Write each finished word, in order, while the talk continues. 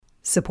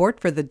Support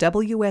for the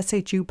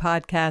WSHU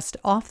podcast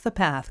Off the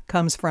Path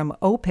comes from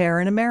Au Pair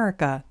in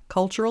America,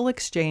 cultural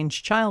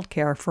exchange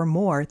childcare for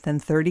more than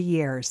 30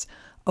 years.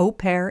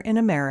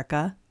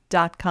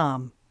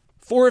 aupairinamerica.com.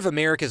 Four of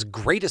America's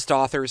greatest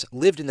authors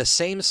lived in the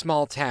same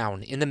small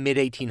town in the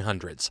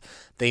mid-1800s.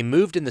 They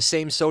moved in the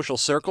same social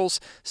circles,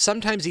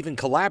 sometimes even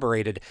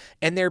collaborated,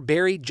 and they're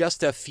buried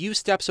just a few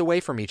steps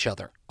away from each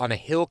other on a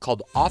hill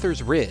called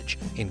Authors Ridge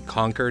in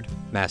Concord,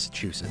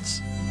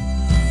 Massachusetts.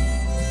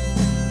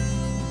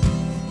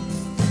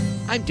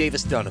 I'm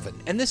Davis Donovan,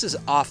 and this is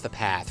Off the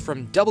Path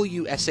from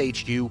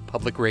WSHU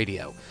Public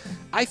Radio.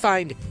 I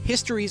find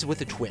histories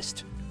with a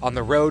twist on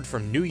the road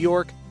from New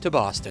York to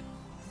Boston.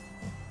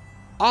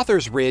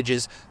 Authors Ridge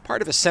is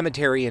part of a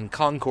cemetery in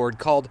Concord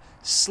called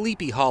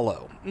Sleepy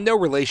Hollow. No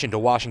relation to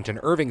Washington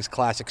Irving's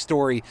classic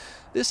story,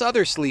 this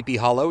other Sleepy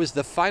Hollow is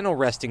the final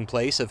resting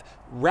place of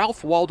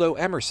Ralph Waldo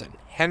Emerson,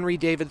 Henry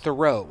David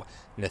Thoreau,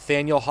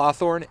 Nathaniel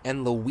Hawthorne,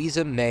 and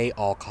Louisa May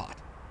Alcott.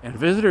 And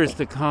visitors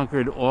to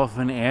Concord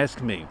often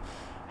ask me,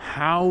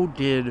 how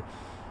did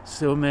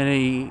so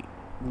many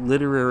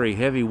literary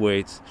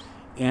heavyweights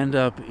end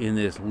up in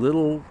this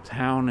little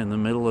town in the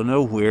middle of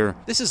nowhere?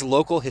 This is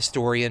local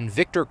historian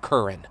Victor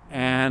Curran.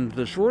 And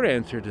the short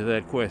answer to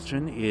that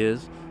question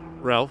is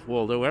Ralph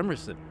Waldo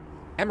Emerson.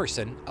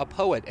 Emerson, a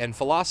poet and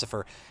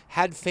philosopher,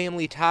 had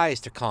family ties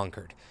to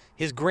Concord.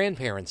 His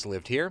grandparents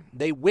lived here.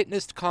 They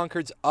witnessed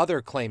Concord's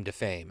other claim to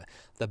fame,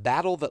 the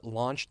battle that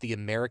launched the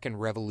American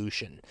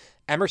Revolution.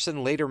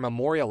 Emerson later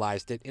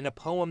memorialized it in a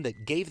poem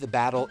that gave the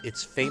battle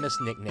its famous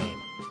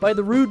nickname. By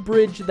the rude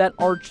bridge that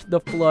arched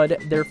the flood,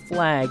 their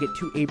flag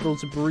to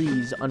April's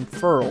breeze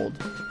unfurled.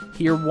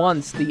 Here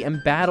once the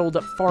embattled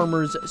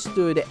farmers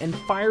stood and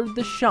fired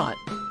the shot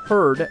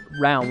heard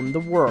round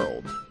the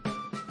world.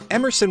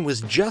 Emerson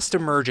was just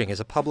emerging as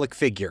a public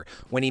figure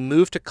when he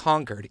moved to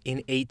Concord in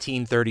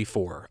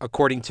 1834,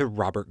 according to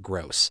Robert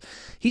Gross.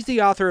 He's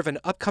the author of an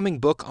upcoming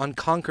book on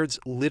Concord's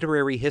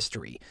literary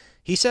history.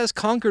 He says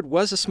Concord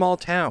was a small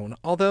town,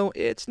 although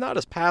it's not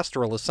as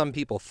pastoral as some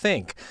people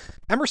think.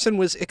 Emerson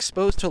was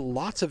exposed to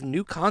lots of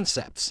new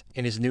concepts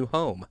in his new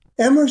home.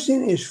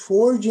 Emerson is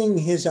forging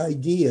his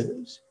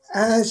ideas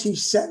as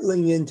he's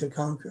settling into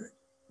Concord.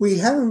 We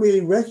haven't really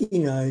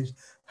recognized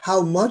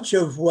how much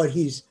of what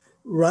he's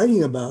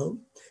writing about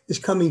is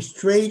coming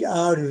straight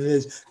out of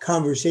his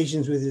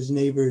conversations with his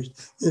neighbors,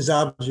 his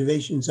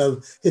observations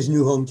of his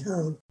new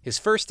hometown. His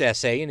first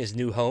essay in his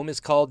new home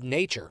is called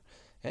Nature,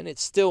 and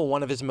it's still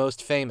one of his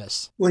most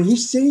famous. When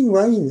he's sitting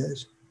writing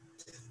this,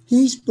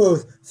 he's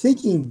both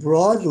thinking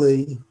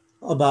broadly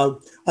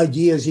about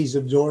ideas he's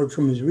absorbed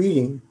from his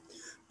reading,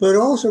 but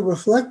also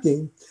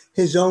reflecting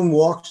his own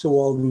walks to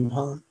Walden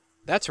Pond.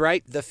 That's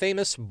right, the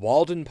famous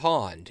Walden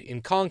Pond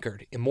in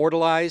Concord,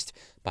 immortalized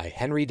by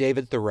Henry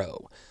David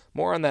Thoreau.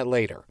 More on that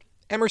later.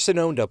 Emerson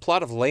owned a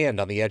plot of land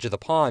on the edge of the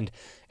pond,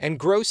 and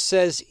Gross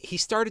says he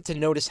started to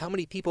notice how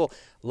many people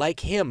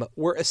like him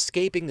were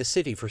escaping the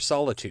city for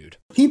solitude.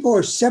 People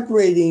are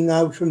separating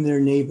out from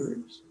their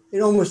neighbors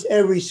in almost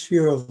every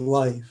sphere of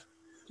life.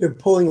 They're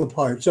pulling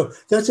apart. So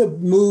that's a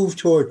move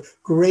toward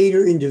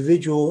greater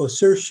individual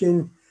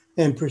assertion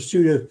and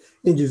pursuit of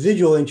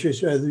individual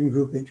interests rather than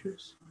group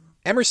interests.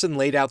 Emerson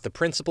laid out the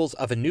principles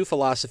of a new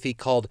philosophy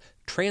called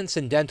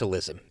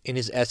transcendentalism in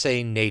his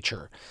essay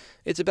Nature.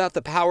 It's about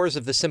the powers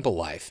of the simple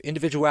life,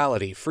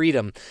 individuality,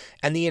 freedom,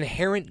 and the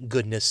inherent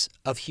goodness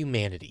of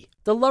humanity.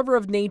 The lover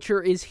of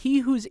nature is he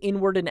whose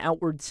inward and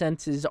outward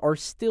senses are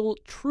still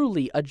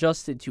truly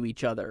adjusted to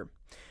each other,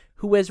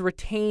 who has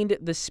retained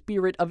the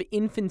spirit of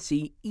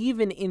infancy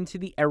even into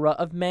the era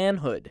of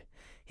manhood.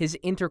 His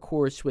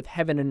intercourse with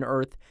heaven and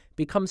earth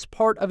becomes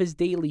part of his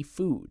daily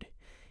food.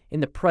 In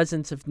the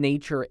presence of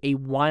nature, a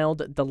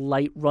wild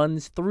delight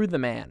runs through the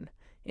man,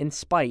 in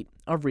spite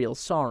of real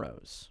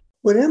sorrows.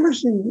 What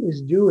Emerson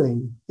is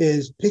doing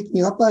is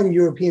picking up on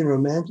European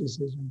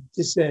romanticism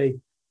to say,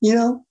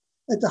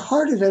 at the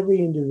heart of every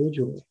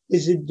individual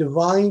is a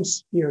divine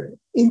spirit,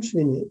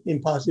 infinite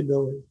in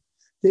possibility,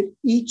 that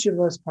each of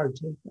us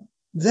partake of.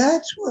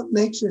 That's what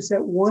makes us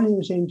at one and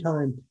the same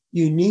time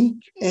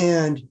unique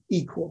and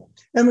equal.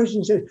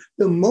 Emerson says,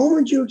 the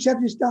moment you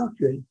accept this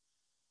doctrine,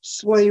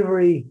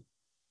 slavery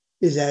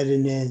is at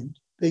an end.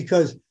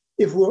 Because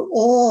if we're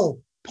all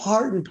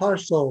part and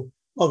parcel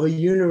of a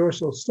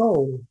universal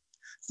soul,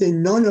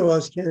 then none of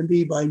us can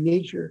be by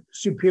nature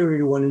superior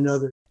to one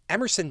another.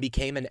 Emerson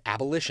became an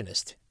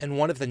abolitionist and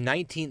one of the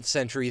 19th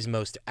century's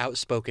most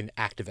outspoken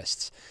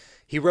activists.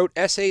 He wrote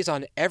essays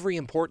on every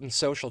important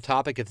social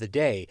topic of the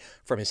day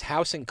from his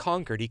house in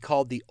Concord he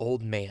called the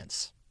Old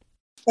Manse.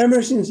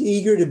 Emerson's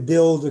eager to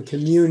build a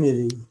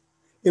community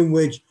in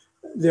which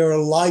there are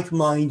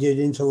like-minded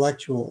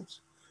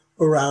intellectuals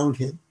around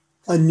him,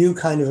 a new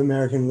kind of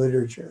American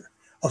literature,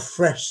 a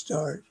fresh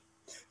start.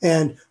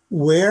 And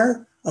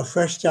where? A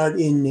fresh start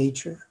in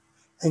nature.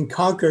 And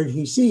Concord,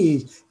 he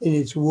sees in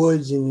its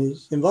woods and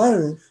its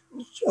environment,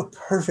 a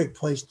perfect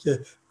place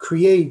to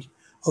create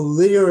a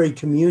literary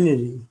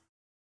community.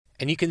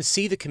 And you can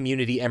see the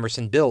community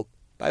Emerson built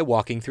by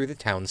walking through the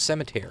town's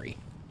cemetery.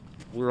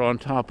 We're on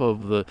top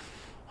of the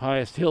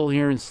highest hill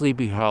here in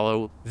Sleepy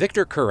Hollow.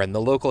 Victor Curran,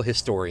 the local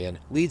historian,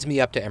 leads me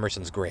up to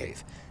Emerson's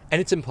grave, and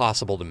it's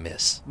impossible to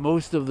miss.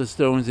 Most of the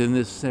stones in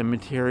this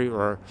cemetery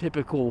are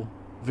typical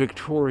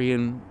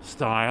Victorian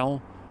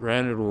style,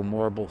 granite or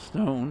marble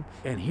stone.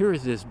 And here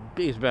is this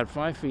big, it's about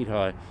 5 feet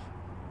high,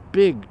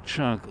 big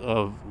chunk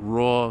of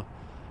raw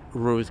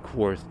rose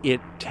quartz.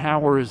 It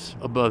towers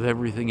above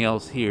everything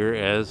else here,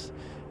 as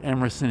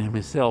Emerson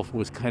himself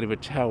was kind of a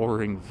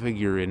towering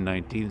figure in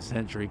 19th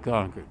century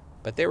Concord.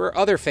 But there were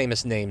other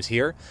famous names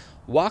here.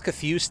 Walk a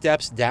few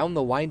steps down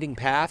the winding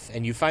path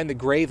and you find the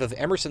grave of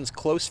Emerson's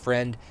close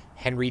friend,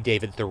 Henry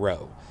David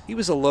Thoreau. He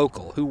was a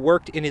local who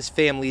worked in his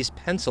family's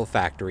pencil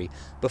factory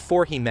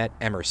before he met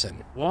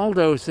Emerson.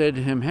 Waldo said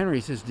to him, Henry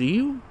says, do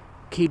you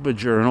keep a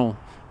journal?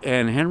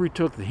 And Henry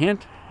took the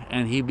hint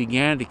and he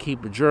began to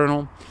keep a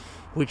journal,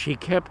 which he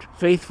kept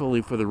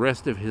faithfully for the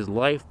rest of his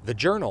life. The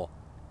journal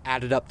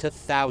added up to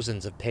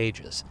thousands of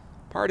pages.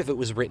 Part of it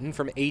was written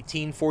from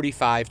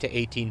 1845 to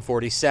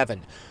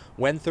 1847,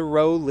 when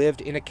Thoreau lived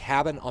in a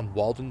cabin on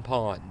Walden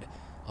Pond,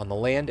 on the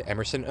land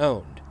Emerson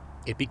owned.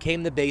 It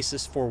became the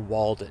basis for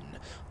Walden,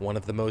 one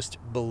of the most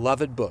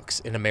beloved books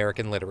in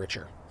American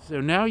literature.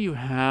 So now you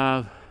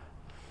have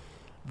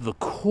the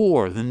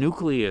core, the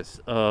nucleus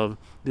of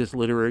this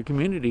literary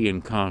community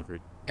in Concord.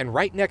 And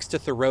right next to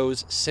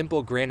Thoreau's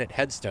simple granite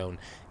headstone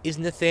is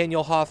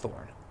Nathaniel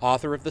Hawthorne,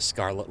 author of The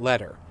Scarlet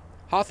Letter.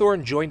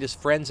 Hawthorne joined his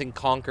friends in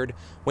Concord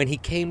when he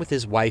came with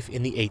his wife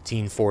in the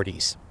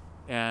 1840s.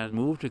 And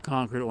moved to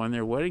Concord on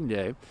their wedding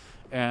day,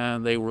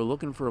 and they were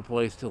looking for a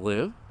place to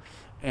live.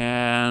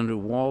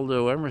 And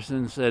Waldo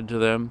Emerson said to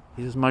them,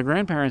 he says, my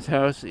grandparents'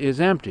 house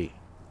is empty.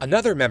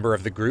 Another member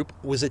of the group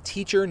was a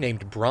teacher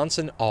named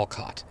Bronson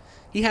Alcott.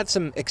 He had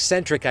some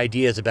eccentric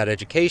ideas about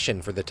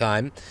education for the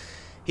time.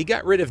 He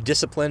got rid of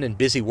discipline and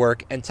busy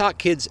work and taught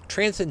kids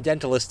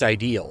transcendentalist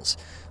ideals,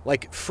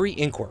 like free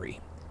inquiry.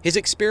 His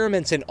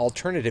experiments in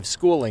alternative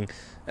schooling,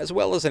 as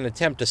well as an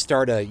attempt to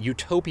start a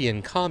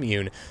utopian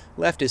commune,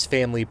 left his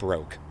family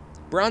broke.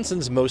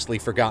 Bronson's mostly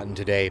forgotten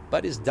today,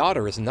 but his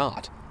daughter is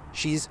not.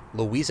 She's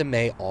Louisa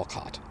May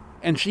Alcott.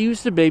 And she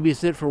used to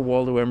babysit for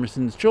Waldo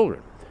Emerson's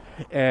children.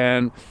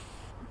 And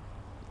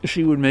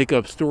she would make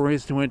up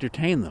stories to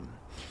entertain them.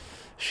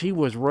 She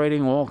was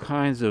writing all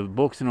kinds of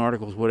books and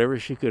articles, whatever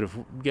she could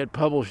get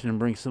published and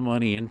bring some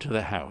money into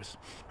the house.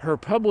 Her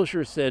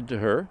publisher said to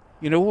her,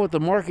 you know what the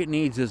market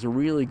needs is a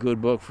really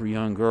good book for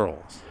young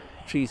girls.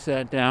 She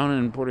sat down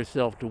and put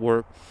herself to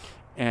work,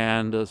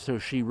 and so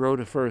she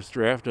wrote a first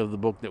draft of the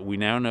book that we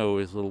now know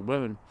is Little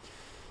Women,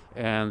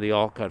 and the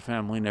Alcott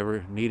family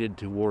never needed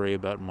to worry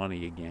about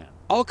money again.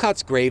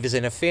 Alcott's grave is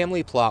in a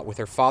family plot with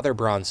her father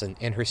Bronson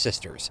and her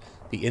sisters,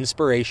 the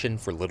inspiration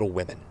for Little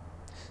Women.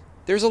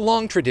 There's a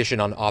long tradition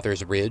on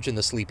Author's Ridge in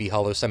the Sleepy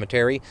Hollow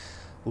Cemetery.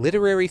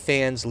 Literary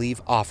fans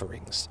leave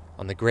offerings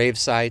on the grave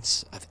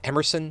sites of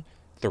Emerson,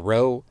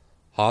 Thoreau,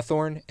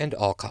 Hawthorne, and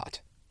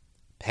Alcott.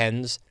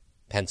 Pens,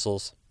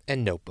 pencils,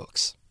 and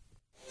notebooks.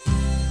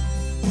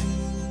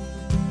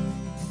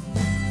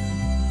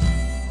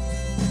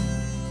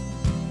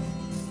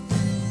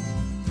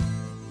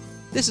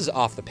 This is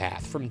Off the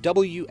Path from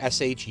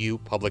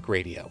WSHU Public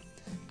Radio.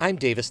 I'm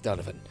Davis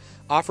Donovan,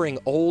 offering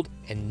old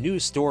and new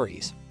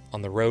stories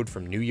on the road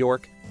from New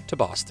York to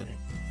Boston.